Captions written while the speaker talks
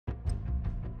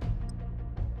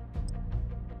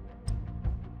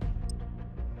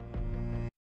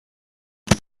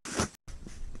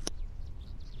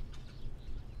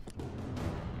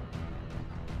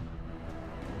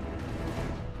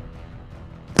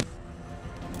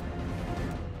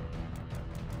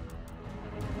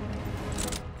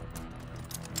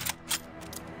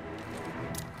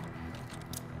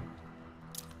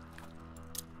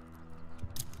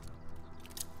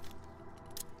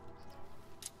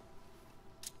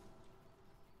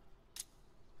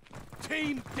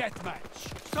team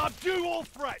deathmatch. Subdue all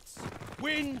threats.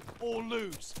 Win or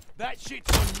lose. That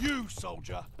shit's on you,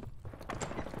 soldier.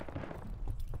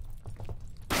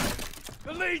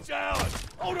 The lead's ours.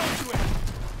 Hold on to it.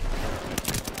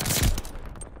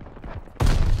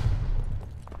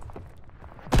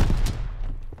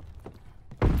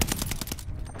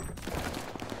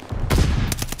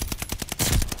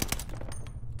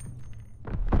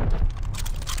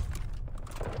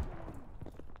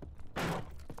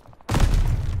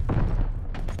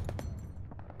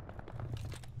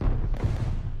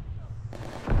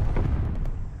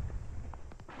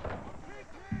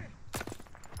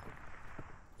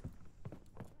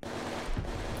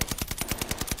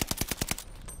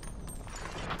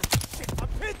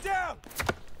 Down!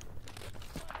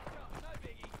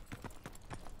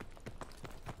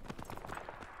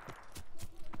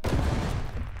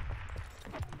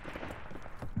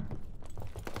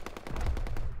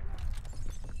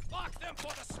 Mark them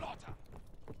for the slaughter!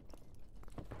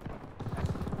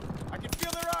 I can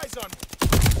feel their eyes on me!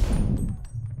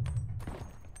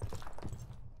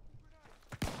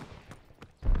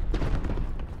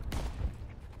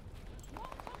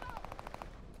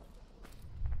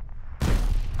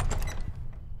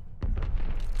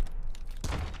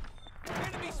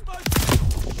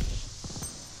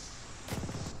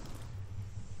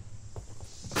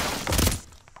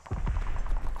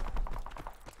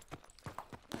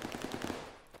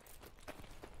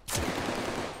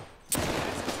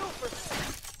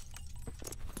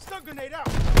 Grenade out!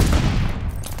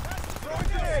 Throw a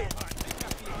grenade!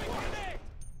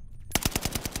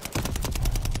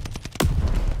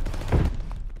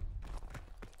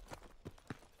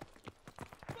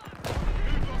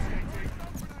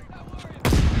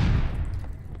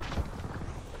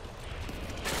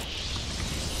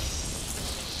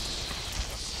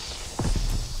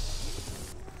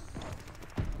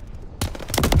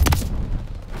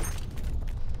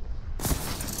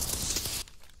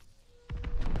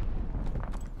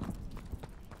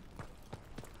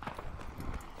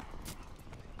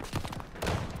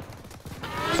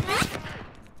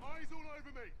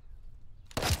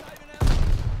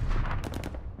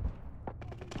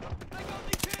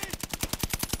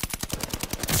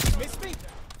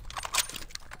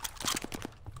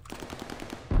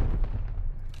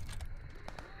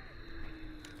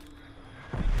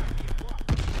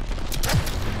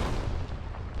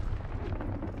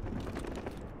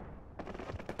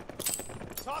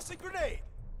 Toss a grenade!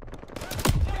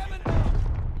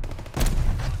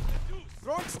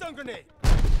 Throwing stun grenade!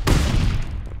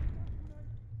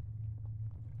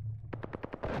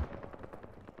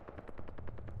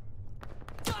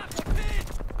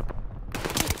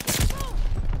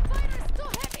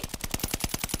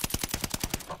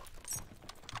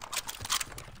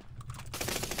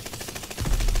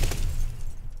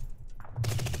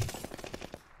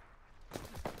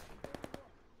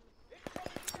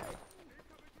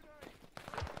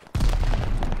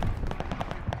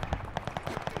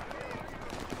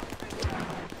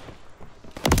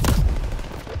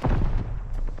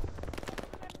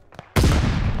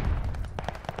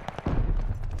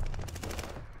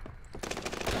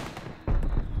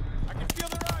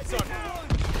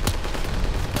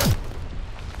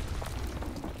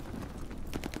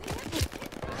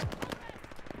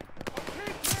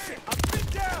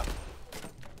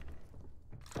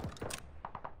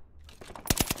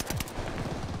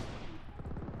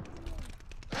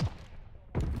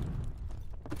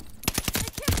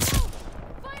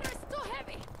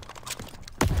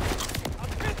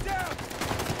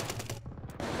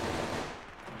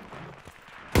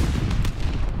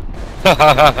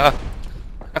 Got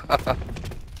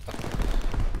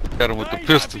him with the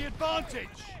pistol.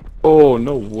 Oh,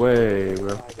 no way,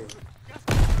 bro.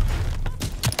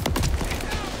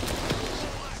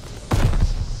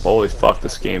 Holy fuck,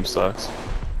 this game sucks.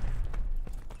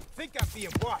 Think I'm being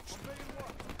watched.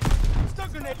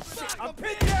 Stun grenade. Shit, I'm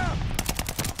pinned down.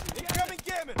 Incoming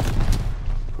Gammon.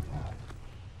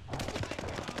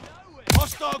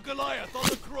 Hostile Goliath on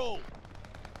the crawl.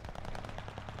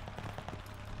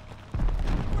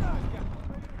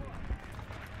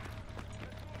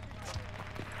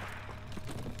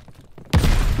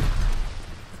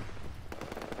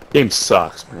 Game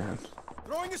sucks, man.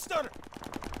 Throwing a stunner.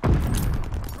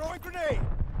 Throwing grenade.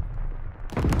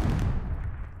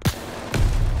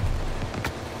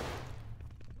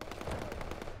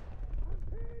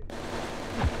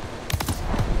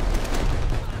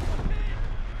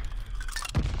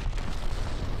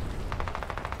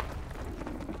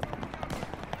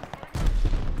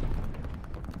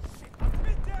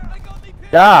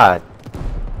 God.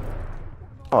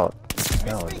 Oh,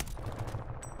 no.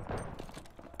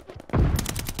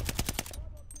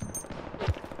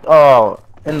 Oh,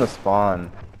 in the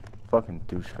spawn. Fucking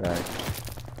douchebag.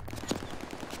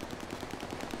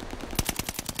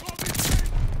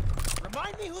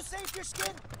 Remind me who saved your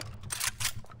skin?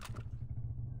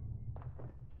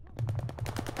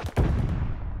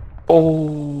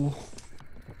 Oh.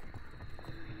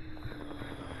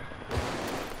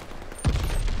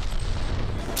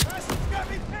 Russians got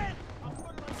me pinned! I'll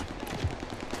put it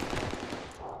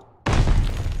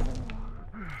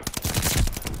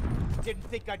on. Didn't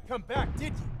think I'd come back,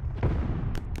 did you?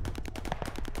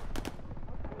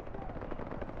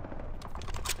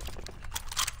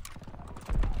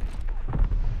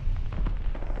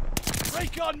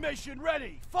 Recon mission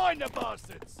ready! Find the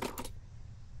bastards!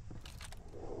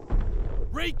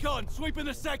 Recon sweeping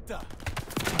the sector!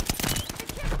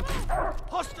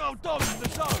 Hostile dogs in the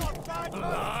zone!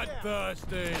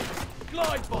 Bloodthirsty!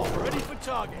 Glide bomb ready for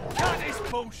target! Cut this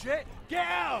bullshit! Get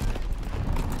out!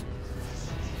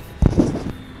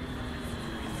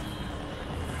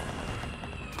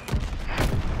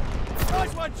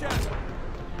 Nice one, chap!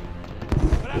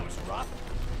 But that was rough.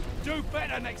 Do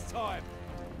better next time!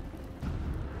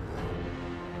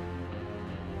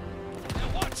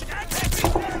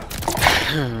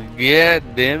 Yeah,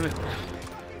 damn it.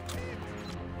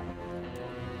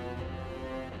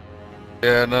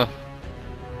 Yeah, no.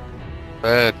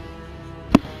 Bad.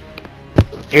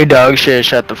 Your dog shit,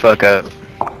 shut the fuck up.